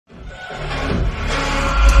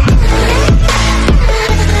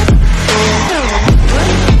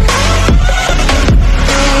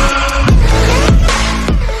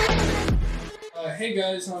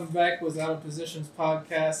guys. I'm back with OutofPosition's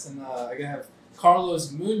podcast, and I have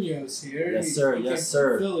Carlos Munoz here. Yes, sir. He Yes, came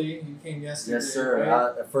sir. From Philly. He came yesterday. Yes,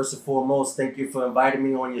 sir. Right? First and foremost, thank you for inviting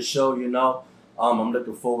me on your show. I'm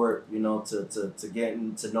looking forward, to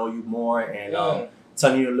getting to know you more and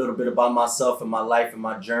telling you a little bit about myself and my life and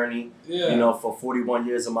my journey. Yeah. For 41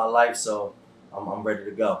 years of my life, so I'm ready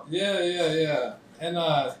to go. Yeah. And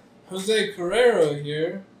Jose Carrero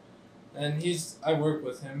here, and I work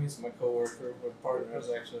with him. He's my coworker. We're partners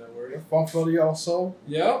actually at work. From Philly also.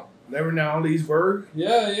 Yep. Never now Leesburg.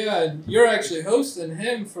 Yeah. You're actually hosting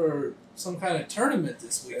him for some kind of tournament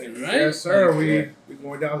this weekend, right? Yes, sir. We're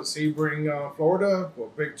going down to Sebring, Florida for a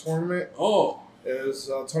big tournament. Oh. This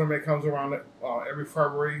tournament comes around every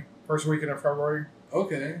February, first weekend of February.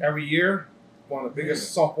 Okay. Every year. One of the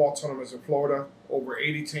biggest softball tournaments in Florida. Over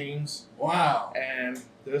 80 teams. Wow. And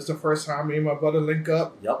this is the first time me and my brother link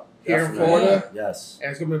up. Yep. Here Definitely. in Florida. Yes.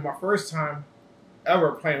 And it's going to be my first time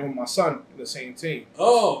ever playing with my son in the same team.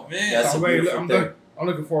 Oh, man. That's So I'm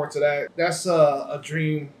looking forward to that. That's a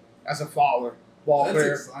dream as a father, ball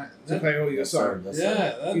player, to play with your son. Yes,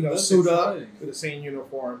 sir. That's suit exciting. up with the same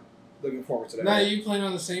uniform. Looking forward to that. Now, you playing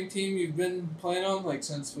on the same team you've been playing on,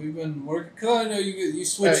 since we've been working? Because I know you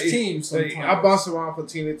switch teams sometimes. I bounce around from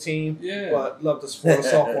team to team, but love the sport of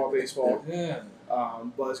softball, baseball. Yeah.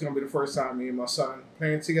 But it's going to be the first time me and my son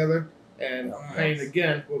playing together and playing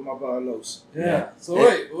again with my brother Los. Yeah. So,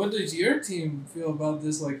 wait, what does your team feel about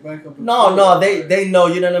this, back up? No, they know,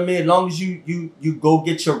 you know what I mean? As long as you go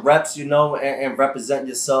get your reps, and represent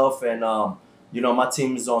yourself and, my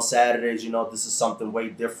team is on Saturdays. This is something way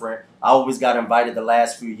different. I always got invited the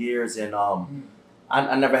last few years, and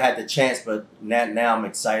I never had the chance, but now I'm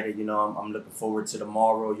excited. I'm looking forward to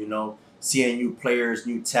tomorrow, seeing new players,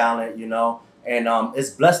 new talent, and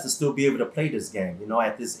it's blessed to still be able to play this game,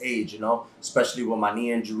 at this age, especially with my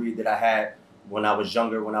knee injury that I had when I was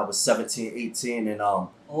younger, when I was 17, 18, and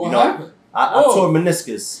what happened? I tore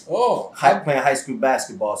meniscus. Playing high school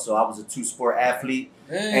basketball, so I was a two-sport athlete,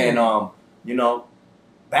 and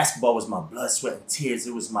basketball was my blood, sweat, and tears.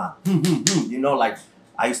 It was my,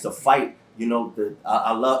 I used to fight.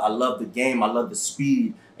 I love the game. I love the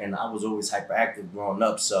speed, and I was always hyperactive growing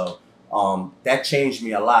up. So that changed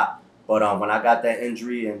me a lot. But when I got that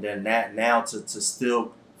injury, and then now to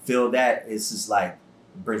still feel that, it's just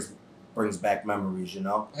brings back memories.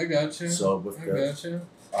 I got you. So with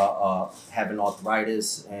having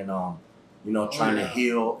arthritis and trying to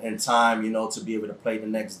heal in time, to be able to play the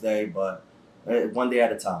next day, but one day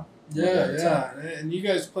at a time. Yeah. And you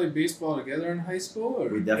guys played baseball together in high school? Or?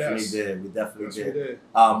 We definitely did. We definitely did.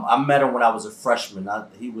 I met him when I was a freshman.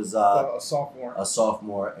 He was a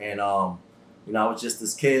sophomore. And I was just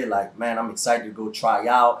this kid. Man, I'm excited to go try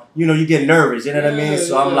out. You get nervous. You know what I mean?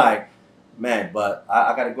 So I'm like, man, but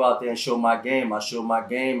I got to go out there and show my game. I showed my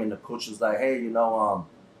game, and the coach was like, hey,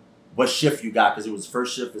 what shift you got? Because it was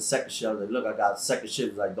first shift and second shift. I was like, look, I got second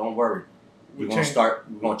shift. He's like, don't worry. We're going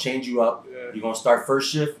to change you up. Yeah. You're going to start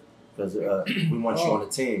first shift because we want you on the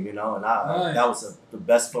team, and that was the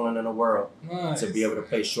best feeling in the world to be able to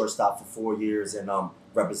play shortstop for 4 years and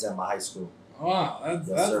represent my high school. Wow,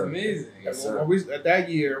 that's amazing. Yes, sir. That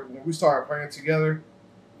year, when we started playing together,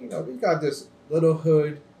 we got this little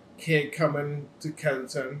hood kid coming to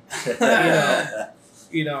Kensington. I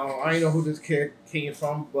didn't know who this kid came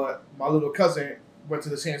from, but my little cousin went to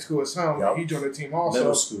the same school as him. Yep. He joined the team also.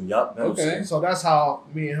 Middle school, middle school. So that's how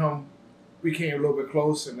me and him became a little bit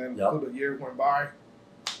close, and then through the years went by,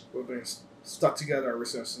 we've been stuck together ever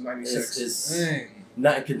since '96.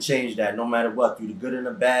 Nothing can change that, no matter what. Through the good and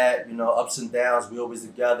the bad, ups and downs, we always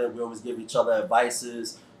together. We always give each other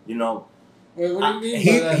advices, Wait, what do you mean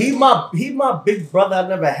by that? He my big brother I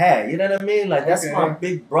never had. You know what I mean? That's my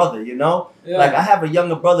big brother, Yeah. I have a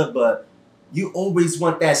younger brother, but you always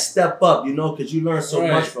want that step up, because you learn so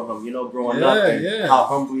much from him, growing up, and how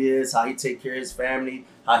humble he is, how he take care of his family,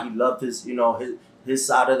 how he loved his, his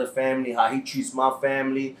side of the family, how he treats my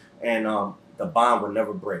family, and the bond will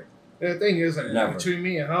never break. And the thing is, between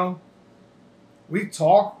me and him, we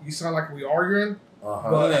talk. You sound like we arguing,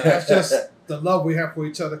 but that's just the love we have for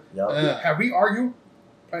each other. Have we argued?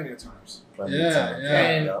 Plenty of times.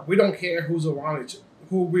 And we don't care who's around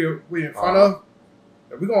who we're in front of.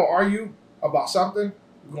 If we're gonna argue about something,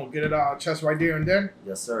 we're gonna get it out of our chest right there and then.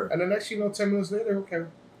 Yes, sir. And the next, 10 minutes later, okay,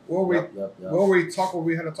 where we talk what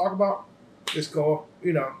we had to talk about, just go,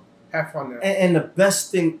 have fun there. And the best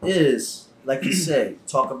thing is, like you said,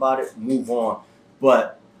 talk about it, move on.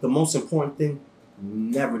 But the most important thing,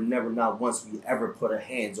 never, not once we ever put our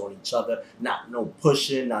hands on each other. No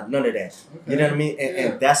pushing, none of that. Okay. You know what I mean?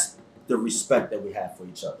 And that's the respect that we have for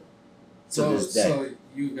each other to this day. So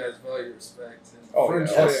you guys value respect and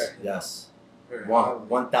friendship. Yes.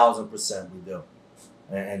 1,000% we do.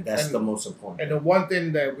 And that's the most important. And the one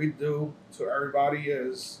thing that we do to everybody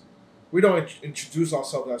is we don't introduce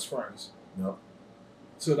ourselves as friends. No.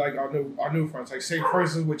 To like our new friends. Like say for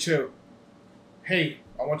instance with you, hey,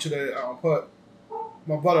 I want you to put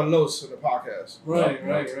my brother Los in the podcast. Right.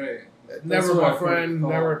 Never my friend,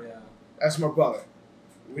 never. Yeah. That's my brother.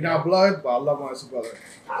 We're not blood, but I love him as a brother.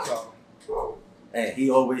 So. And he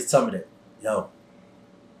always tell me that, yo,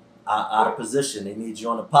 out of position. They need you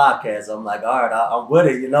on the podcast. I'm like, all right, I'm with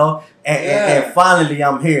it, you know. And finally,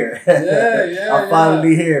 I'm here. I'm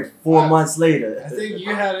finally here 4 months later. I think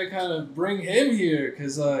you had to kind of bring him here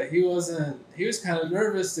because he was kind of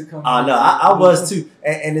nervous to come. No, I was too.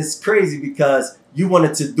 And it's crazy because you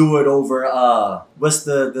wanted to do it over what's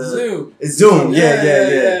the Zoom? Zoom.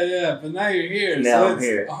 Yeah. But now you're here. Now so I'm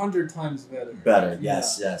here. 100 times better. Better.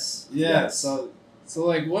 Yes. Yeah. So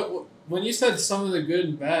like what when you said some of the good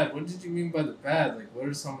and bad, what did you mean by the bad? Like what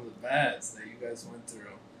are some of the bads that you guys went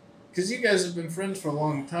through? Because you guys have been friends for a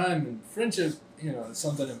long time, and friendship, you know, is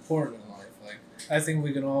something important in life. Like I think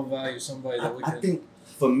we can all value somebody that we can. I think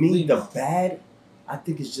for me the bad. I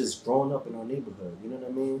think it's just growing up in our neighborhood. You know what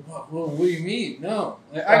I mean? Well, what do you mean? No.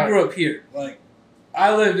 Like, I grew up here. Like,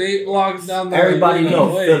 I lived 8 blocks down the way. Everybody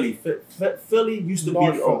knows Philly. Philly used to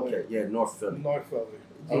North be Philly. Okay. Yeah, North Philly. North Philly.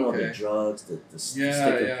 You know, the drugs, the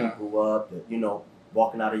sticking people up, you know,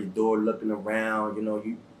 walking out of your door, looking around. You know,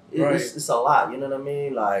 it's a lot. You know what I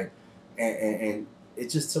mean? Like, and it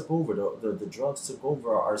just took over. The drugs took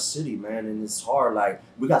over our city, man, and it's hard. Like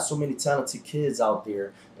we got so many talented kids out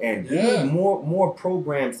there, and we need more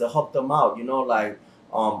programs to help them out. You know, like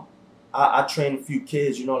I train a few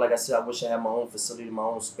kids. You know, like I said, I wish I had my own facility, my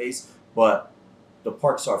own space, but the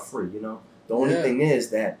parks are free. You know, the only thing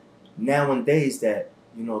is that nowadays that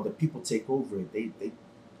you know the people take over it. They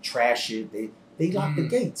trash it. They lock the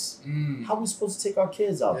gates. How are we supposed to take our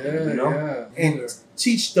kids out there? You know, and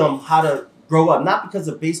teach them how to grow up, not because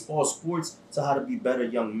of baseball, sports, to how to be better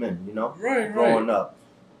young men, you know? Growing up.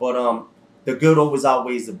 But the good always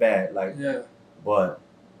outweighs the bad. Like, but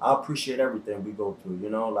I appreciate everything we go through, you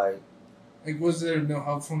know? Like, was there no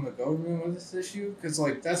help from the government with this issue? Because,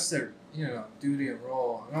 like, that's their, you know, duty and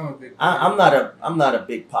role. And I'm not a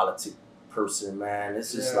big politic person, man.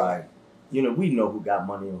 It's just like, you know, we know who got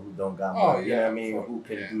money and who don't got money. You know what I mean? Who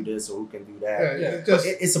can do this or who can do that.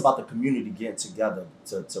 It's about the community getting together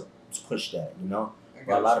to push that, you know?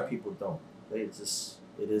 But a lot of people don't. It is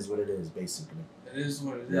what it is, basically. It is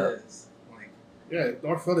what it is. Like,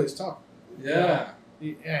 North Philly is tough. Yeah.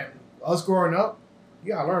 And us growing up,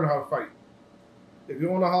 you gotta learn how to fight. If you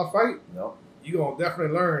don't know how to fight, you're gonna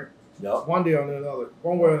definitely learn one day or another,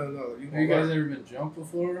 one way or another. Have you guys ever been jumped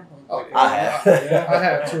before? I have. I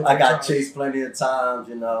have too. I got chased plenty of times,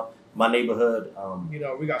 you know. My neighborhood. You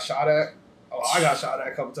know, we got shot at. I got shot at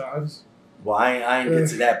a couple times. Well, I ain't get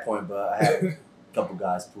to that point, but I had a couple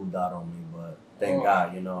guys pulled out on me. But thank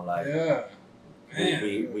God, you know, like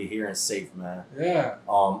we here and safe, man. Yeah.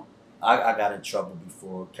 I got in trouble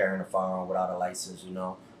before carrying a firearm without a license, you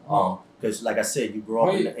know. Because like I said, you grow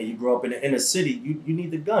up in the inner city, you need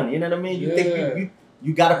the gun. You know what I mean? You think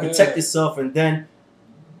you gotta protect yourself, and then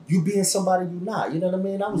you being somebody you're not. You know what I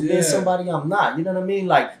mean? I was being somebody I'm not. You know what I mean?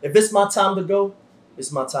 Like if it's my time to go,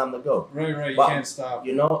 it's my time to go. Right. But, you can't stop.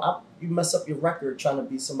 You know, you mess up your record trying to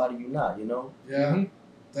be somebody you're not. You know? Yeah,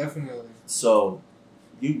 definitely. So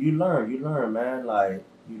you learn, man. Like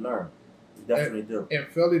you learn. You definitely do. In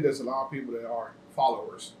Philly, there's a lot of people that are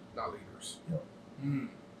followers, not leaders.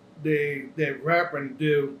 They rap and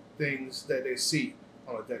do things that they see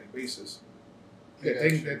on a daily basis.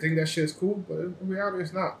 They think that shit's cool, but in reality,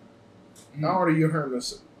 it's not. Not only you hurting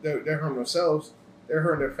they're hurting themselves, they're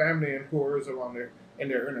hurting their family and whoever's around there in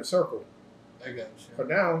their inner circle. I got you. But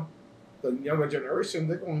now, the younger generation,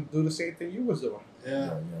 they're going to do the same thing you was doing.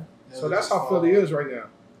 Yeah. So that's how Philly is right now.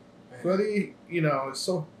 Man. Philly, you know, it's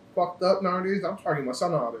so fucked up nowadays. I'm talking my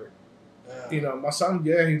son out there. Yeah. You know, my son,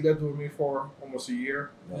 he lived with me for almost a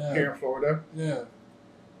year here in Florida. Yeah.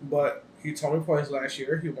 But he told me for his last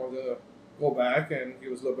year he wanted to go back, and he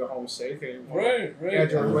was a little bit homesick, and he had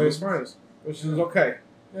to join with his friends, which is okay.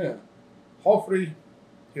 Yeah. Hopefully,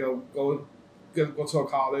 he'll go to a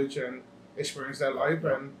college and experience that life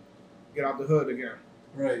and get out the hood again.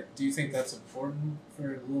 Right. Do you think that's important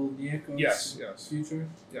for little Nieko's future?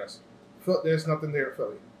 Yes. There's nothing there,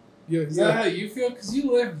 Philly. Is that how you feel? Because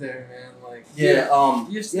you live there, man. Like,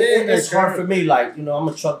 you're staying there. It's hard for me. Like, you know, I'm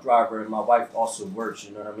a truck driver, and my wife also works.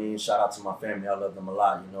 You know what I mean? Shout out to my family. I love them a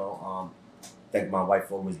lot. You know, thank my wife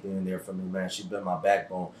for always being there for me, man. She's been my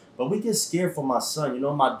backbone. But we get scared for my son. You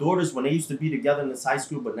know, my daughters, when they used to be together in this high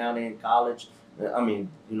school, but now they're in college. I mean,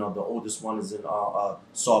 you know, the oldest one is in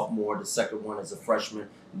sophomore. The second one is a freshman.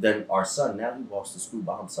 Then our son, now he walks to school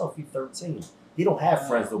by himself. He's 13. He don't have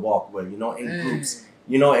friends to walk with, you know, in groups.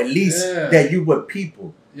 You know, at least that you with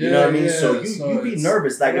people. You know what I mean? So you be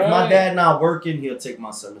nervous. Like, if my dad not working, he'll take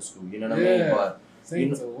my son to school. You know what I mean? But you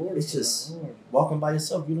know, it's just walking by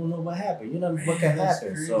yourself. You don't know what happened. You know what can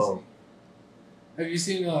happen. Crazy. So, have you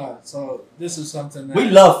seen? So this is something that we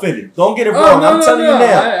love Philly. Don't get it wrong. I'm telling you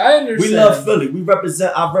now. I understand. We love Philly. We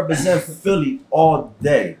represent. I represent Philly all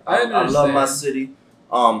day. I love my city.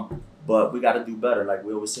 But we got to do better. Like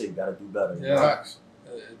we always say, you got to do better. Yeah.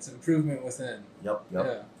 It's improvement within. Yep.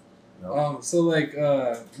 Yeah. So like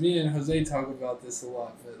me and Jose talk about this a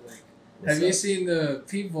lot, but like, have you seen the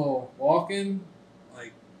people walking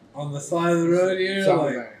like on the side of the road here?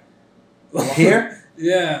 Like here?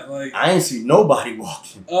 Yeah, like I ain't see nobody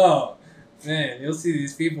walking. Oh man, you'll see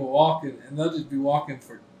these people walking, and they'll just be walking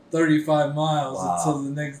for 35 miles until the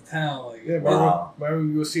next town. Like, maybe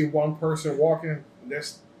you'll see one person walking.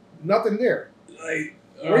 There's nothing there. Like,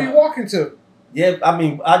 where are you walking to? Yeah, I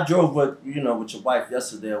mean, I drove with your wife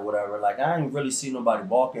yesterday or whatever. Like, I ain't really see nobody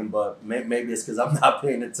walking, but maybe it's because I'm not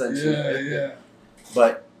paying attention. Yeah.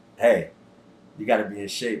 But hey, you got to be in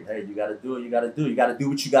shape. Hey, you got to do what you got to do. You got to do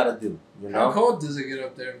what you got to do. You know. How cold does it get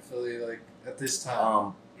up there in Philly? Like at this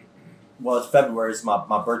time? Well, it's February. It's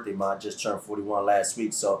my birthday. I just turned 41 last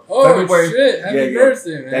week. So February. Shit! Happy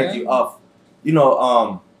birthday, man! Thank you. You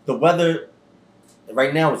know, the weather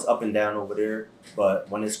right now is up and down over there. But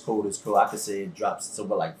when it's cold, it's cold. I could say it drops to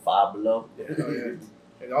like 5 below. It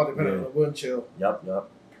all depends on the wind chill. Yep.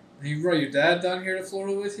 You brought your dad down here to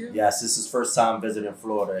Florida with you? Yes, this is his first time visiting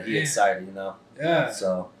Florida. He excited, you know. Yeah.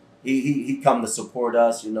 So he come to support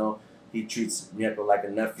us, you know. He treats Nico like a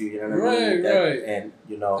nephew, you know what I mean? Right. And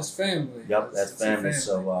you know, it's family. Yep, that's family.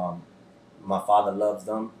 So my father loves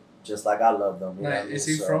them just like I love them. You know what I mean? Is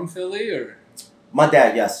he from Philly or? My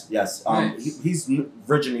dad, yes. Nice. He's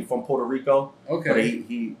originally from Puerto Rico. Okay. But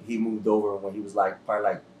he moved over when he was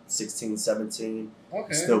probably 16, 17.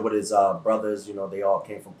 Okay. Still with his brothers, you know, they all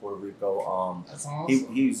came from Puerto Rico. That's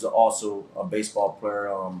awesome. He's also a baseball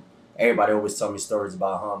player. Everybody always tell me stories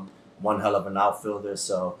about him. One hell of an outfielder.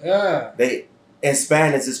 So they in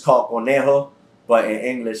Spanish it's called conejo, but in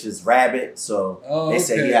English it's rabbit. So they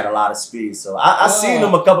say he had a lot of speed. So I seen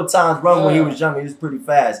him a couple times run when he was young. He was pretty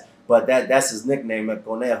fast. But that's his nickname,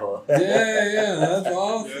 Conejo. yeah, that's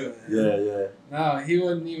awesome. Yeah. No, he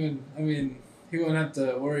wouldn't even. I mean, he wouldn't have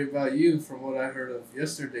to worry about you, from what I heard of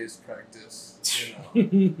yesterday's practice. You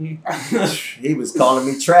know. He was calling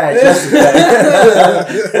me trash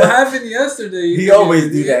yesterday. What happened yesterday? He always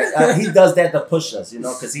do that. He does that to push us, you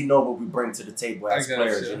know, because he know what we bring to the table as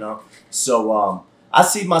players, you know. So I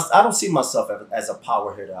don't see myself as a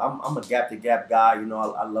power hitter. I'm a gap to gap guy. You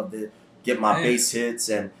know, I love to get my base hits,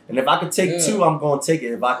 and if I can take two, I'm gonna take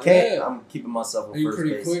it. If I can't, I'm keeping myself in first base. Are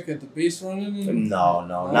you pretty quick at the base running? No,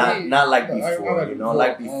 not like before. You know,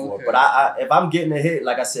 like before. Okay. But I if I'm getting a hit,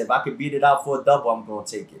 like I said, if I could beat it out for a double, I'm gonna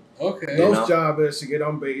take it. Okay. Those job is to get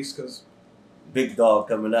on base because big dog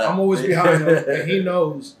coming up. I'm always behind him, and he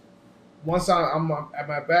knows once I'm at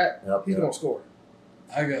my bat, he's gonna score.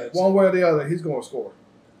 I got you. One way or the other, he's gonna score.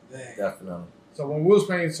 Dang. Definitely. So when we was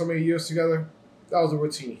playing so many years together, that was a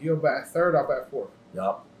routine. He'll bat third, I'll bat fourth.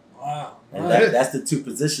 Yup. Wow. And that's the two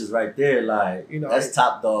positions right there. Like, you know, that's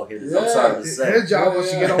top dog hitters. I'm sorry to say. His job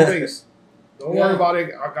was to get on base. Don't worry about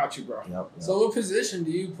it. I got you, bro. Yep. So what position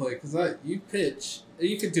do you play? Because you pitch.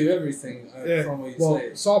 You could do everything from what you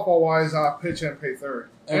say. Softball-wise, I pitch and play third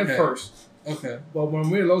and first. Okay. But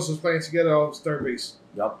when me and Los was playing together, I was third base.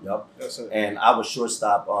 Yup. That's it. And I was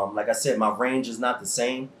shortstop. Like I said, my range is not the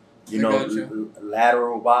same,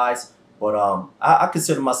 lateral-wise. But I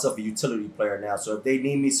consider myself a utility player now. So if they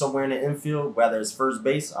need me somewhere in the infield, whether it's first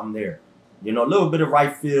base, I'm there. You know, a little bit of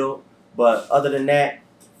right field. But other than that,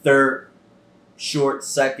 third, short,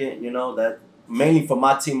 second, you know, that mainly for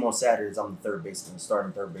my team on Saturdays, I'm the third baseman,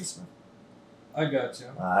 starting third baseman. I got you.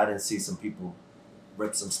 I didn't see some people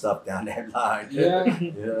rip some stuff down that line. Yeah.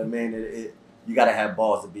 You know what I mean? You got to have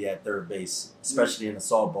balls to be at third base, especially in the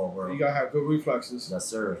softball world. You got to have good reflexes. Yes,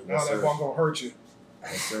 sir. Now that ball going to hurt you.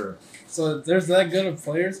 Yes, sir. So there's that good of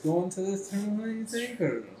players going to this tournament, you think?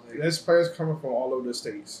 Or there's players coming from all over the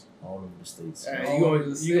states. All over the states. And you're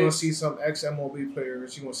going to see some ex-MLB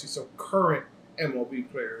players. You're going to see some current MLB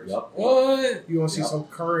players. Yep. What? You're going to see some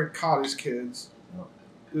current college kids. Yep.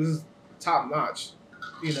 This is top notch.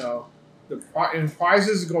 You know, and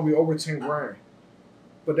prizes is going to be over 10 grand.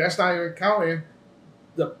 But that's not even counting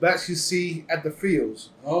the bets you see at the fields.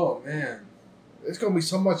 Oh man, there's gonna be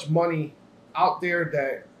so much money out there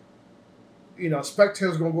that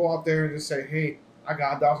spectators gonna go out there and just say, "Hey, I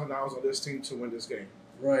got $1,000 on this team to win this game."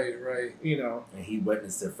 Right. And he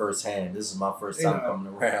witnessed it firsthand. This is my first time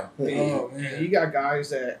coming around. Oh man, you got guys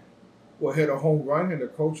that will hit a home run, and the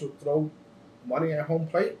coach will throw money at home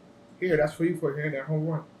plate. Here, that's for you for hitting that home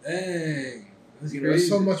run. Dang, that's crazy. There's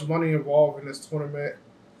so much money involved in this tournament.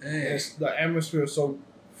 Dang. The atmosphere is so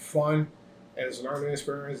fun, and it's a learning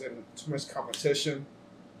experience, and too much competition.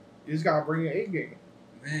 You just gotta bring your A game.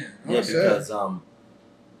 Man, because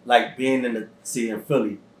like being in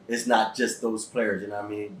Philly, it's not just those players. You know what I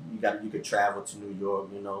mean? You could travel to New York.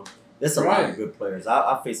 There's a lot of good players.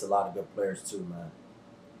 I face a lot of good players too, man.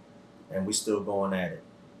 And we still going at it.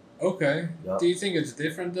 Okay. Yep. Do you think it's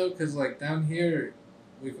different though? Because like down here,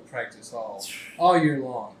 we could practice all year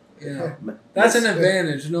long. That's an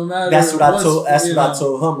advantage, no matter. That's what I told. That's what I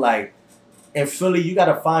told him. Like in Philly, you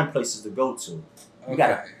gotta find places to go to. You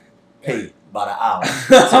gotta pay about an hour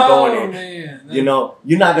to go in there. Man.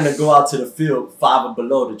 You're not gonna go out to the field 5 or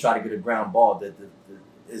below to try to get a ground ball that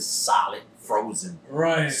is solid, frozen.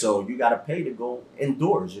 Right. So you gotta pay to go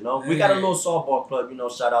indoors. We got a little softball club.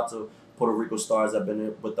 Shout out to Puerto Rico Stars. I've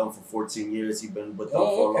been with them for 14 years. He's been with them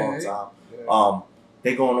for a long time. Yeah.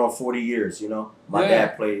 They going on 40 years, My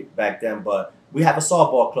dad played back then, but we have a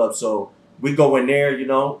softball club, so we go in there,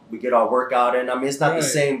 we get our workout in. I mean, it's not the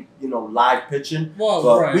same, live pitching,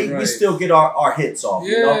 but we still get our hits off,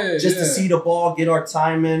 just to see the ball, get our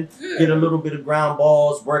time in, get a little bit of ground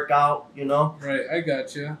balls, work out, Right, I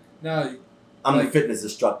got you. Now, I'm the fitness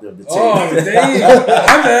instructor of the team. Oh, damn.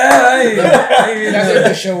 I'm bad. That's if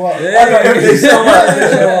they show up. If they show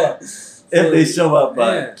up. If they show up,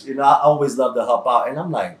 but I always love to help out, and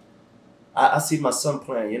I'm like, I see my son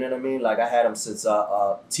playing. You know what I mean? Like I had him since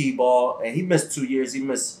T-ball, and he missed 2 years. He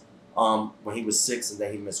missed when he was 6, and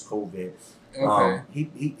then he missed COVID. Okay.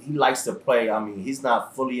 He likes to play. I mean, he's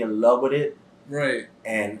not fully in love with it, right?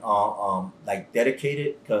 And like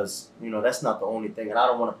dedicated, because that's not the only thing, and I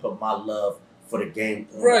don't want to put my love for the game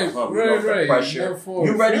on him. The pressure.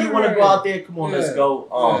 You ready? You want to go out there? Come on, let's go.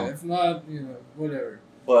 If not, whatever.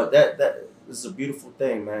 But that is a beautiful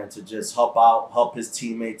thing, man, to just help his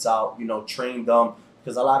teammates out, train them,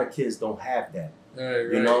 because a lot of kids don't have that.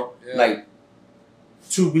 Right. Like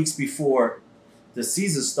 2 weeks before the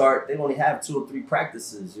season start, they only have 2 or 3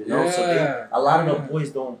 practices, So a lot of the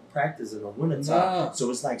boys don't practice in the wintertime. No. So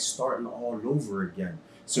it's like starting all over again.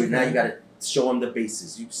 So now you got to show them the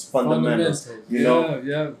basics, fundamentals,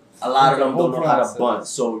 A lot of them don't know how to bunt.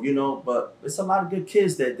 So, but it's a lot of good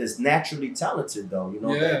kids that's naturally talented, though,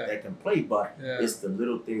 that can play. But it's the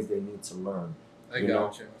little things they need to learn. I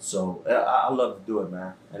got you. So I love to do it,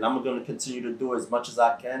 man. And I'm going to continue to do it as much as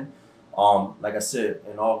I can. Like I said,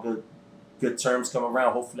 in all good terms come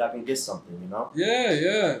around, hopefully I can get something,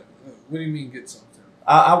 Yeah. What do you mean get something?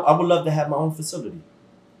 I would love to have my own facility.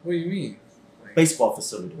 What do you mean? Baseball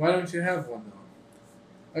facility. Why don't you have one,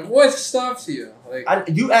 though? Like, what stops you? Like,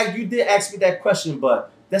 you did ask me that question, but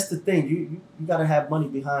that's the thing. You gotta have money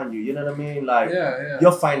behind you. You know what I mean? Like,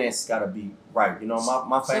 your finances gotta be right.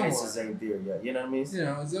 My finances ain't there yet. You know what I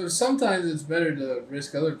mean? Sometimes it's better to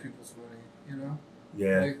risk other people's money.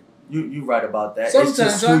 Yeah, like, you right about that.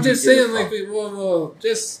 Sometimes I'm just saying, like, well,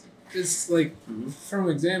 just like, from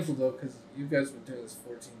example though, because you guys been doing this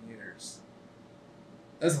 14 years.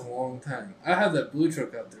 That's a long time. I had that blue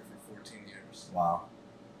truck out there for 14 years. Wow.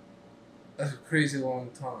 That's a crazy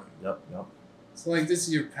long time. Yep. So, like, this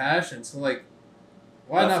is your passion. So, like,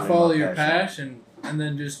 why not follow your passion and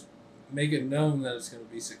then just make it known that it's going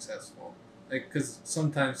to be successful? Like, because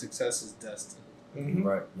sometimes success is destined. Mm-hmm.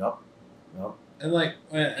 Right. Yep. And, like,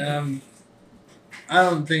 I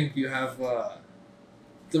don't think you have...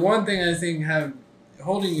 the one thing I think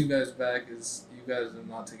holding you guys back is you guys are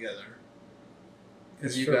not together.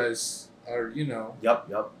 Because you guys are, Yep.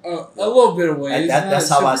 A little bit away. That's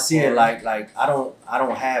how I see it. Like I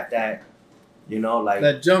don't have that, like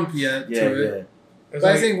that jump yet to it. Yeah. But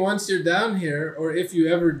I think once you're down here, or if you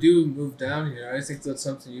ever do move down here, I think that's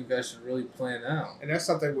something you guys should really plan out. And that's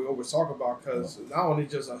something we always talk about, because not only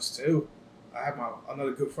just us two, I have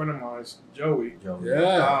another good friend of mine, Joey.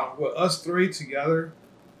 Yeah. With us 3 together,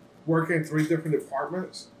 working in 3 different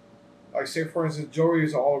departments. Like, say for instance, Joey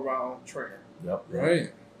is an all-around trainer. Yep.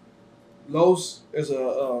 Right. Los is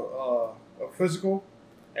a physical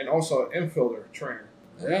and also an infielder trainer.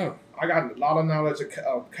 Yeah. I got a lot of knowledge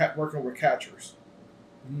of working with catchers.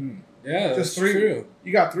 Yeah, that's true.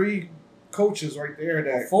 You got 3 coaches right there.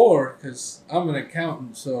 That 4, because I'm an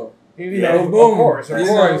accountant, so boom. Of course.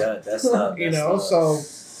 Yeah, that's not. So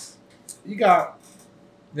you got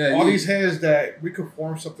Yeah, all these heads that we could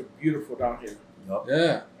form something beautiful down here. Yep.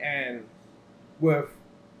 Yeah. And with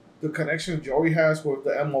the connection Joey has with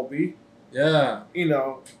the MLB, yeah, you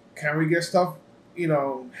know, can we get stuff, you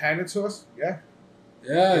know, handed to us? Yeah.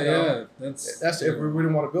 Yeah, you know, yeah. That's if we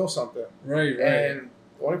really want to build something. Right, right. And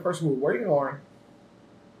the only person we're waiting on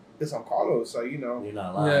is on Carlos. So, you know. You're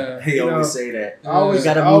not lying. Yeah. He always say that. You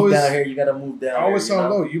gotta move down here. You gotta move down here. I always tell him,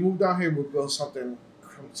 no, you move down here, we'll build something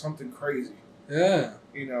crazy. Yeah.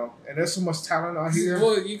 You know, and there's so much talent out here.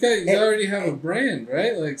 Well, you already have a brand,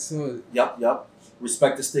 right? Like, so. Yep.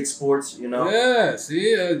 Respect the stick sports, you know. Yeah,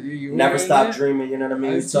 see, you never stop dreaming, you know what I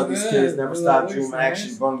mean? You tell these kids never stop dreaming. I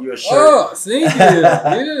actually brung you a shirt. Oh, thank you.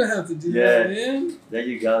 You didn't have to do that, man. There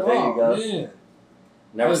you go. There you go. Man.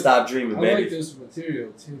 Never stop dreaming, baby. I like this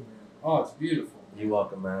material too, man. Oh, it's beautiful. You're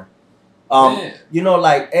welcome, man. You know,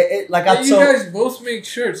 like I told you guys both make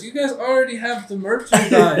shirts. You guys already have the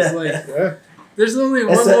merchandise. Like, there's only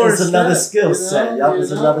one more. It's another skill set. Yup,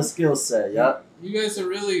 it's another skill set. Yup. You guys are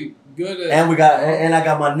really good at. And I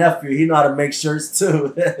got my nephew. He know how to make shirts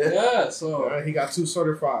too. Yeah, so he got 2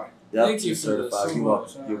 certified. Yep, Thank you for this so You're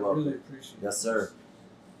welcome. You're welcome. Really appreciate it. Yes, sir.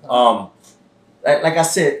 Like I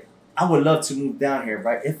said, I would love to move down here,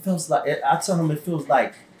 right? It feels like I tell him it feels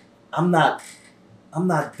like I'm not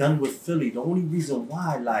done with Philly. The only reason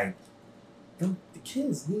why, like, the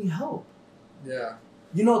kids need help. Yeah.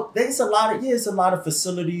 You know, there's a lot of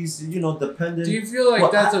facilities, you know, depending. Do you feel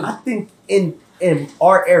like I think in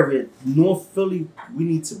our area, North Philly, we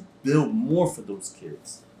need to build more for those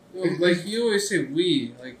kids. Like you always say,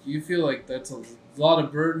 like you feel like that's a lot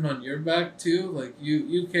of burden on your back too. Like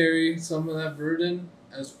you carry some of that burden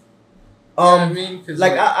as. You know what I mean? Cause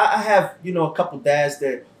like I have, you know, a couple dads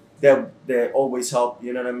that always help.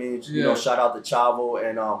 You know what I mean? You know, shout out to Chavo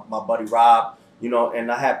and my buddy Rob. You know,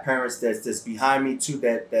 and I have parents that's behind me too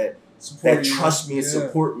that trust me and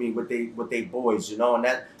support me with they boys. You know,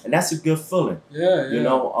 and that's a good feeling. Yeah. You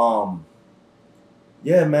know,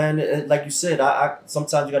 yeah, man. Like you said, I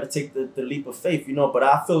sometimes you got to take the leap of faith. You know, but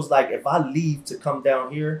I feels like if I leave to come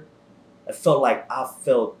down here, I felt like I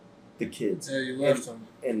felt the kids. Yeah, you left them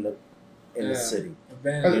in the city.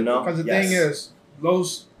 Abandoned. You know, because the thing is,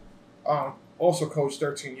 Los also coached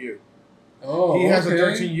 13U. Oh, he has a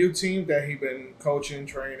 13U team that he been coaching,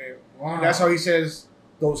 training. Wow. And that's how he says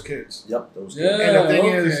those kids. Yep, those kids. And the thing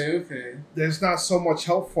is, there's not so much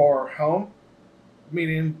help for Helm,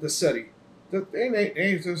 meaning the city.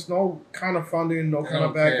 There's no kind of funding, no kind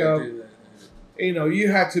of backup. You know, you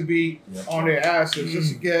have to be on their asses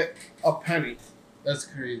just to get a penny. That's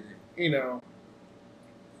crazy. You know,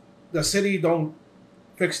 the city don't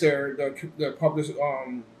fix their public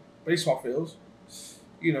baseball fields.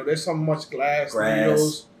 You know, there's so much grass.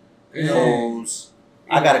 Needles, hose.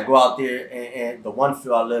 I gotta go out there and the one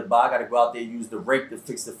field I live by, I gotta go out there and use the rake to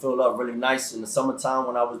fix the field up really nice. In the summertime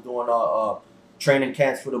when I was doing training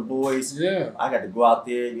camps for the boys, I got to go out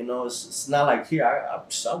there. You know, it's not like here.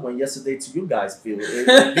 I went yesterday to you guys' field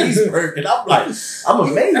in Leesburg, and I'm like, I'm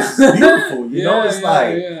amazed. It's beautiful. You know, it's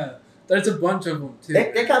like there's a bunch of them too.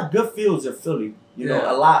 They got good fields in Philly. You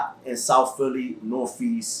know, a lot in South Philly,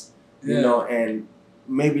 Northeast. You know, and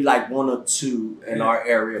maybe like 1 or 2 in our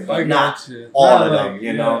area, but not all of them,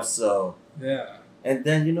 you know, so. Yeah. And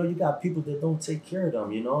then, you know, you got people that don't take care of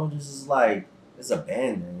them, you know. This is like, it's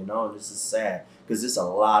abandoned, you know. This is sad because there's a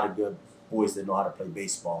lot of good boys that know how to play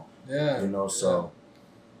baseball. Yeah. You know, so.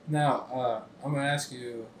 Now, I'm going to ask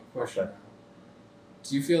you a question now.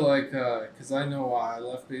 Do you feel like, because I know why I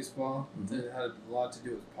left baseball, it had a lot to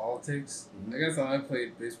do with politics. Like, I thought I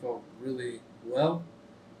played baseball really well.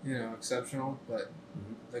 You know, exceptional, but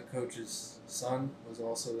the coach's son was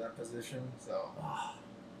also that position. So,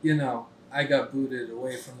 you know, I got booted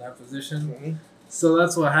away from that position. So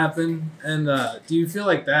that's what happened. And do you feel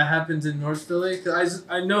like that happens in North Philly? Because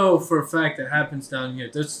I know for a fact it happens down here.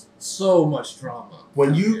 There's so much drama.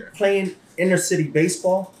 When you playing inner city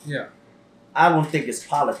baseball, I don't think it's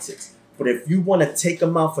politics. But if you want to take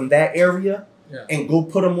them out from that area and go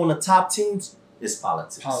put them on the top teams, it's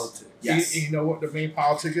politics. Politics. Yes. You know what the main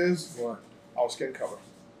politic is? What? Our skin color.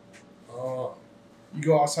 Oh. You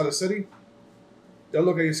go outside the city, they'll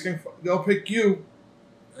look at your skin. They'll pick you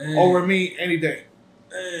over me any day.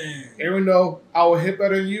 Even though I will hit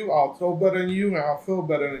better than you, I'll throw better than you, and I'll feel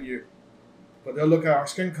better than you. But they'll look at our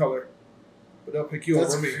skin color, but they'll pick you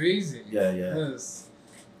over me. That's crazy. Yeah. That's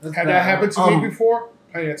Had that happened to me before?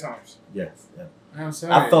 Plenty of times. Yes. Yeah. I'm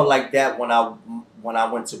sorry. I felt like that when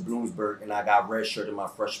I went to Bloomsburg and I got redshirted my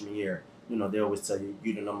freshman year. You know, they always tell you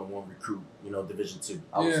you're the #1 recruit. You know, Division II.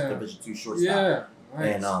 I was Division II shortstop. Yeah.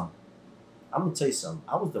 Nice. And I'm gonna tell you something.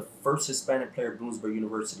 I was the first Hispanic player Bloomsburg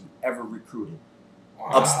University ever recruited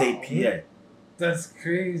upstate PA. That's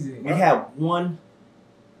crazy. We had one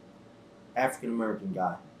African American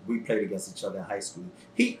guy. We played against each other in high school.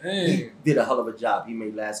 He did a hell of a job. He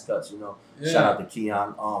made last cuts, you know. Yeah. Shout out to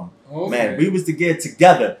Keon. Man, we was to get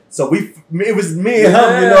together. So it was me and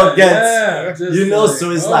him, you know, against, you know, so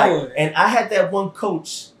it's like, and I had that one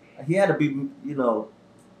coach. He had to be, you know,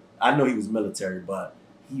 I know he was military, but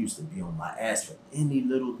he used to be on my ass for any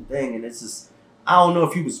little thing. And it's just, I don't know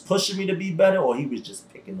if he was pushing me to be better or he was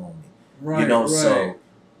just picking on me. Right, you know, so,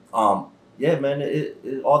 yeah, man,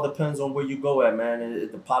 it all depends on where you go at, man.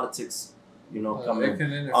 The politics, you know, come in. It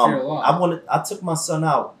can interfere a lot. I took my son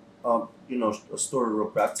out, you know, a story real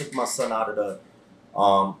quick. I took my son out of the,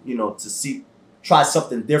 you know, to try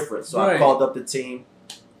something different. So I called up the team,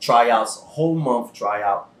 tryouts, a whole month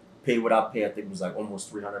tryout, pay what I pay. I think it was like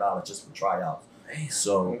almost $300 just for tryouts. Man.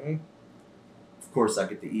 So, of course, I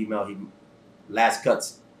get the email. Last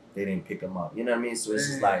cuts, they didn't pick him up. You know what I mean? So it's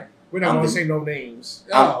just like, we're not going to say no names.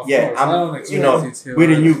 You know, we're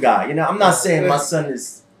the new guy. You know, I'm not saying my son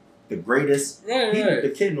is the greatest.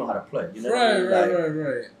 The kid know how to play. You know what I mean?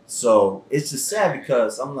 Right. So it's just sad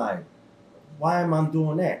because I'm like, why am I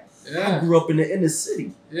doing that? I grew up in the inner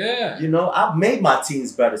city. Yeah. You know, I've made my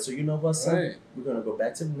teams better. So you know what, son? We're going to go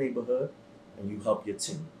back to the neighborhood and you help your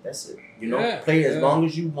team. That's it. You know, play as long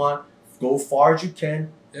as you want. Go far as you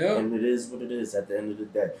can. Yeah. And it is what it is at the end of the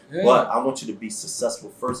day. Yeah. But I want you to be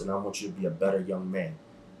successful first, and I want you to be a better young man,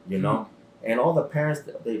 you know? And all the parents,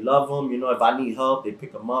 they love them. You know, if I need help, they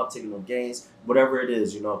pick them up, taking them games, whatever it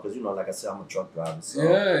is, you know? Because, you know, like I said, I'm a truck driver, so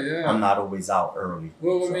I'm not always out early.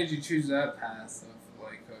 Well, what made you choose that path of,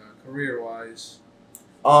 like, career-wise?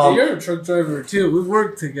 You're a truck driver, too. We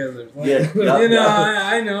work together. Like, you know,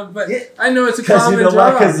 I know, but I know it's a common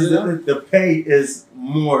job. Because the pay is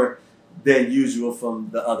more than usual from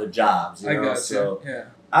the other jobs. You know? So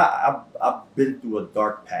I've been through a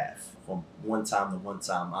dark path from one time to one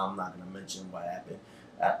time. I'm not gonna mention what happened.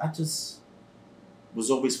 I just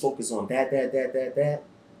was always focused on that.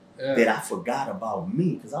 That I forgot about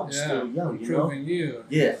me because I was still young. You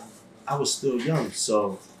know, I was still young,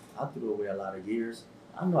 so I threw away a lot of years.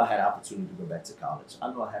 I know I had an opportunity to go back to college.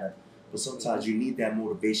 I know I had, but sometimes you need that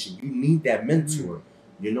motivation. You need that mentor.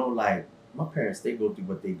 You know, like. My parents, they go through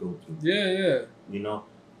what they go through. Yeah. You know,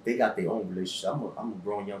 they got their own relationship. I'm a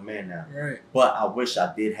grown young man now. Right. But I wish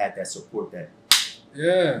I did have that support that,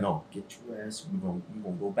 no, get your ass. We're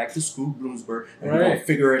gonna go back to school, Bloomsburg, and we're going to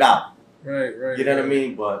figure it out. Right. You know what I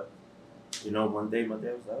mean? But, you know, one day my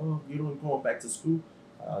dad was like, oh, you don't going back to school?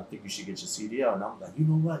 I think you should get your CDL. And I was like, you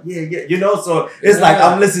know what? Yeah. You know, so it's like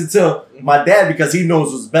I'm listening to my dad because he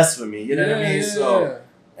knows what's best for me. You know what I mean? So,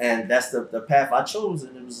 and that's the path I chose.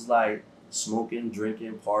 And it was like, smoking,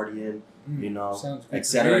 drinking, partying, you know, et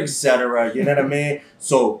cetera, et cetera. You know what I mean?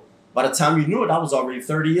 So by the time you knew it, I was already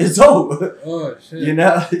 30 years old. Oh shit! You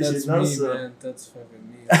know, that's me, man. That's fucking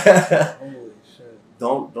me. Holy shit!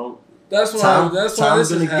 Don't. That's why. That's why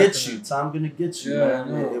time's gonna get you. Time gonna get you,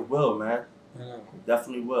 man. It will, man. I know. It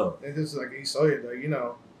definitely will. It's just like he saw you, though. You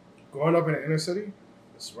know, growing up in the inner city,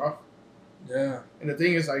 it's rough. Yeah. And the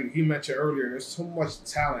thing is, like he mentioned earlier, there's so much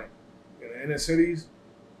talent in the inner cities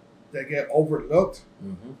that get overlooked.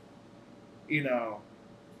 You know,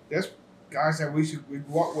 there's guys that we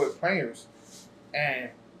grew up with players, and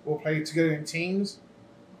we'll play together in teams.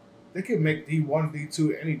 They could make D1,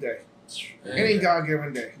 D2 any day, any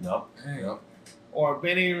God-given day. Yep. Or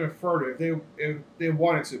maybe even further if they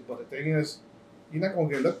wanted to. But the thing is, you're not gonna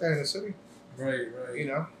get looked at in the city. Right. You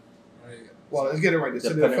know. Right. Well, let's get it right. The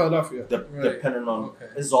city of Philadelphia. Depending on,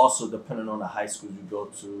 it's also depending on the high school you go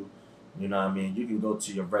to. You know what I mean? You can go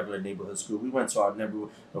to your regular neighborhood school. We went to our neighborhood.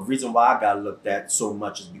 The reason why I got looked at so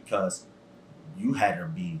much is because you had to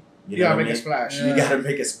be. You gotta make a splash. You gotta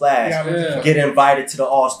make a splash. Get invited to the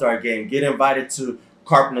All-Star game. Get invited to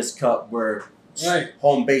Carpenter's Cup where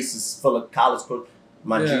home base is full of college coaches.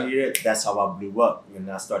 My junior year, that's how I blew up.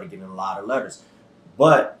 And I started getting a lot of letters.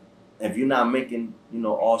 But if you're not making, you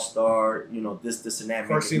know, All-Star, you know, this and that.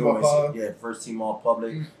 First team all-public. First team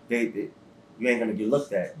all-public. You ain't gonna get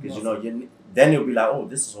looked at because you know then you'll be like, oh,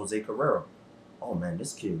 this is Jose Carrero. Oh man,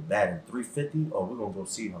 this kid batting 350. Oh, we're gonna go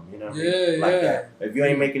see him. You know what I mean? Like that. If you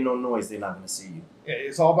ain't making no noise, they're not gonna see you. Yeah,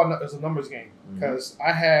 it's all about it's a numbers game because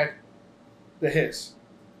I had the hits.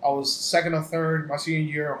 I was second or third my senior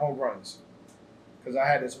year in home runs because I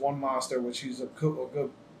had this one monster, which he's a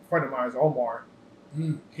good friend of mine, Omar.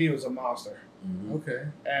 He was a monster. Okay.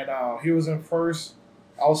 And he was in first.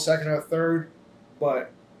 I was second or third,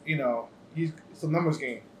 but you know. It's a numbers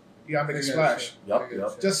game. You gotta make a splash.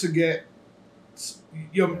 Yep. Just to get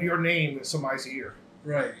your name in somebody's ear.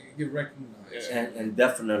 Right. You get recognized. And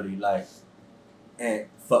definitely, like, And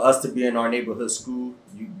for us to be in our neighborhood school,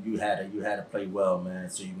 you had to play well, man,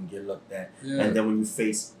 so you can get looked at. Yeah. And then when you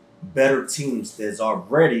face better teams that's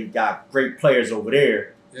already got great players over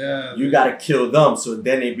there, you got to kill them. So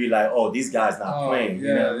then they be like, oh, these guys not playing.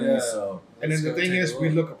 You know what I mean? So, and then the thing is, we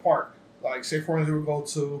look apart. Like, say for instance, we go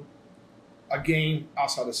to a game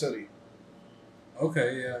outside the city.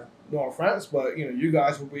 Okay, yeah. No offense, but you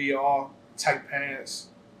guys will be all tight pants,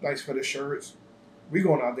 nice fitted shirts. We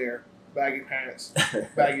going out there, baggy pants,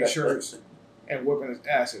 baggy shirts, and whipping his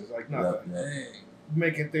asses like nothing. Dang.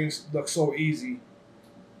 Making things look so easy.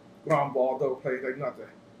 Ground ball, double play, like nothing.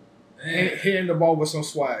 Hitting the ball with some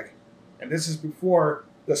swag. And this is before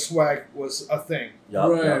the swag was a thing.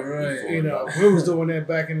 Right. We was doing that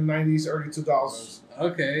back in the 90s, early 2000s.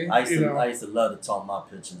 Okay. I used to love to talk my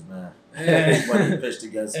pitches, man. When he pitched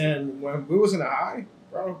against me. And when we was in the high,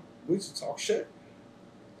 bro, we used to talk shit.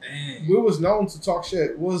 Dang. We was known to talk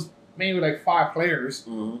shit. It was maybe like 5 players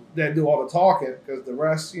that do all the talking, because the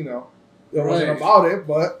rest, it wasn't about it,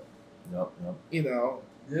 but,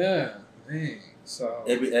 Yeah. Dang. So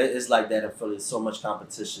it's like that in Philly. So much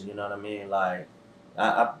competition, you know what I mean? Like,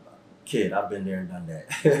 I've been there and done that.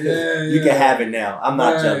 Yeah, you can have it now. I'm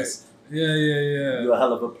not jealous. Yeah. You're a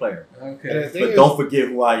hell of a player. Okay. But don't forget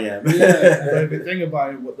who I am. But if you think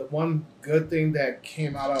about it, the one good thing that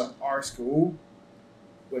came out of our school,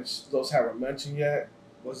 which those haven't mentioned yet,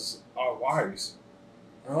 was our wives.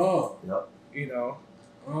 Oh. Yep.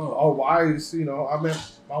 Our wives, I met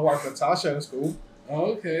my wife Natasha in school.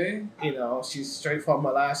 Okay. She's straight from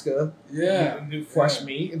Alaska. Yeah. New fresh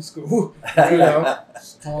meat in school.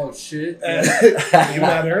 Oh shit. You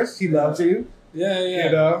met her. She loves you.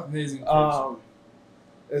 Yeah. Amazing.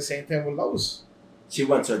 The same thing with Lowe's. She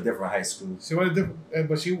went to a different high school. She went to different,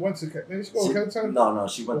 but she went to. Did she go to Kentucky? No,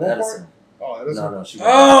 she went to Edison. Oh, Edison. No, she went.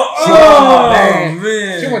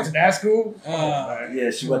 Man. She went to that school. Yeah,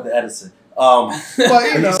 she went to Edison.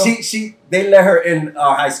 But they let her in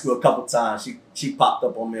our high school a couple times. She popped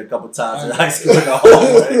up on me a couple times in high school in the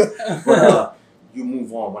hallway. But you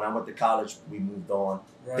move on. When I went to college, we moved on.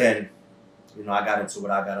 Right. Then, I got into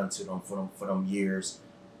what I got into for them years.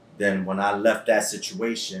 Then when I left that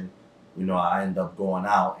situation, I ended up going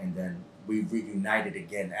out, and then we reunited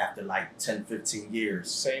again after like 10, 15 years.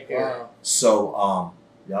 Same here. Wow. So,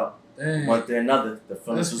 yep. Dang. One thing another. The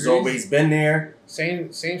feelings has crazy. always been there.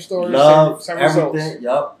 Same story. Love, same everything. results.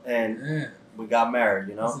 Yep. And we got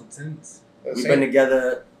married, That's intense. We've been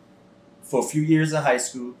together for a few years in high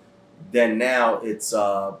school. Then now it's we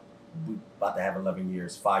about to have 11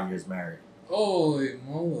 years, 5 years married. Holy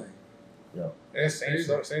moly. Yep. And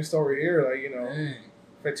same story here. Like, Dang.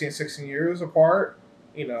 15, 16 years apart.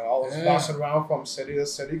 I was bouncing around from city to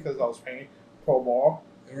city because I was playing pro ball.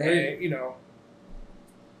 Right. And,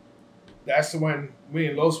 that's when me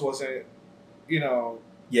and Los wasn't,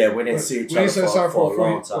 Yeah, we didn't see each other for a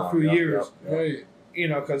long time. For a few years. Yep. Right.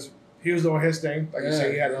 Because he was doing his thing. Like I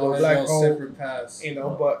said, he had a little black hole. Separate paths.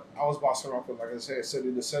 But I was bouncing around from, like I said,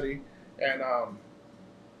 city to city. And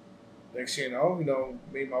next thing you know,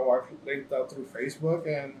 me and my wife linked up through Facebook,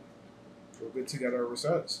 and we've been together ever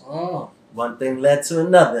since. Oh. One thing led to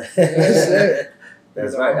another. That's it.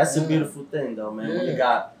 That's right. That's a beautiful thing, though, man. When you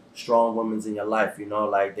got strong women in your life,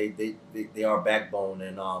 like they are backbone,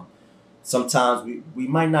 and sometimes we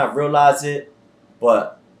might not realize it,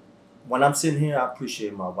 but when I'm sitting here, I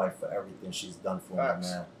appreciate my wife for everything she's done for me,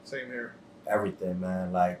 man. Same here. Everything,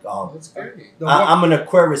 man. Like That's great. I'm an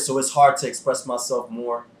Aquarius, so it's hard to express myself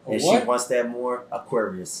more, and what? she wants that more.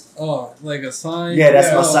 Aquarius. Oh, like a sign? Yeah,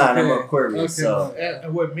 that's my sign. Okay. I'm an Aquarius. Okay. So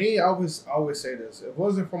And with me, I always say this: if it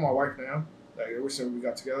wasn't for my wife now, like ever since we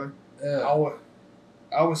got together,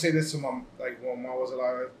 I would say this to my when I was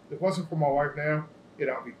alive. If it wasn't for my wife now,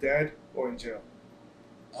 I'd be dead or in jail.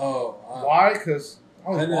 Oh, wow. Why? Because I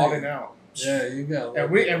was balling out. Yeah, you got.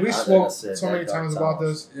 And we spoke so many times about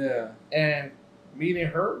this. Yeah. And meeting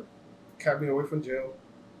her kept me away from jail.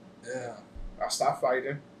 Yeah. I stopped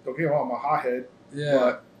fighting. Don't get me wrong, I'm a hothead. Yeah.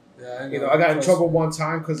 But yeah, I got in trouble one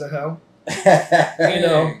time because of him.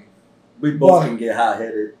 We both can get hot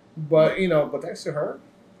headed. But but thanks to her,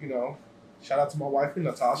 shout out to my wife,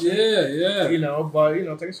 Natasha. Yeah.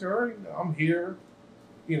 But thanks to her, I'm here,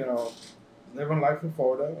 living life in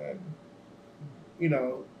Florida, and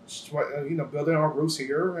building our roots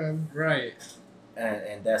here, and right.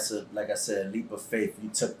 And that's like I said, a leap of faith. You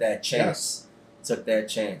took that chance.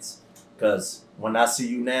 Because when I see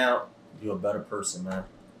you now, you're a better person, man.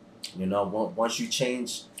 Once you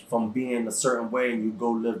change from being a certain way and you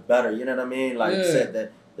go live better, you know what I mean? Like you said,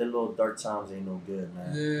 that the little dark times ain't no good,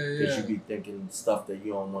 man. Yeah. Because you be thinking stuff that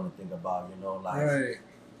you don't want to think about, like. Right.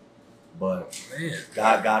 But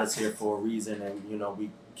God got us here for a reason, and you know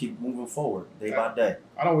we keep moving forward day by day.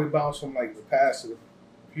 I know we bounce from like the past to the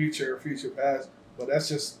future past, but that's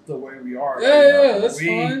just the way we are. Yeah, that's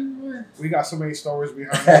fine. We got so many stories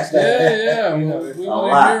behind us. Yeah. We want to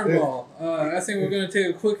hear them all. I think we're going to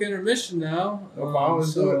take a quick intermission now.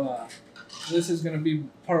 This is going to be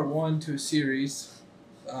part 1 to a series.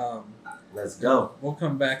 Let's go. We'll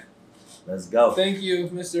come back. Let's go. Thank you,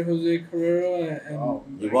 Mr. Jose Carrero,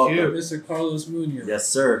 and you're welcome. Mr. Carlos Munoz. Yes,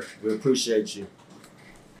 sir. We appreciate you.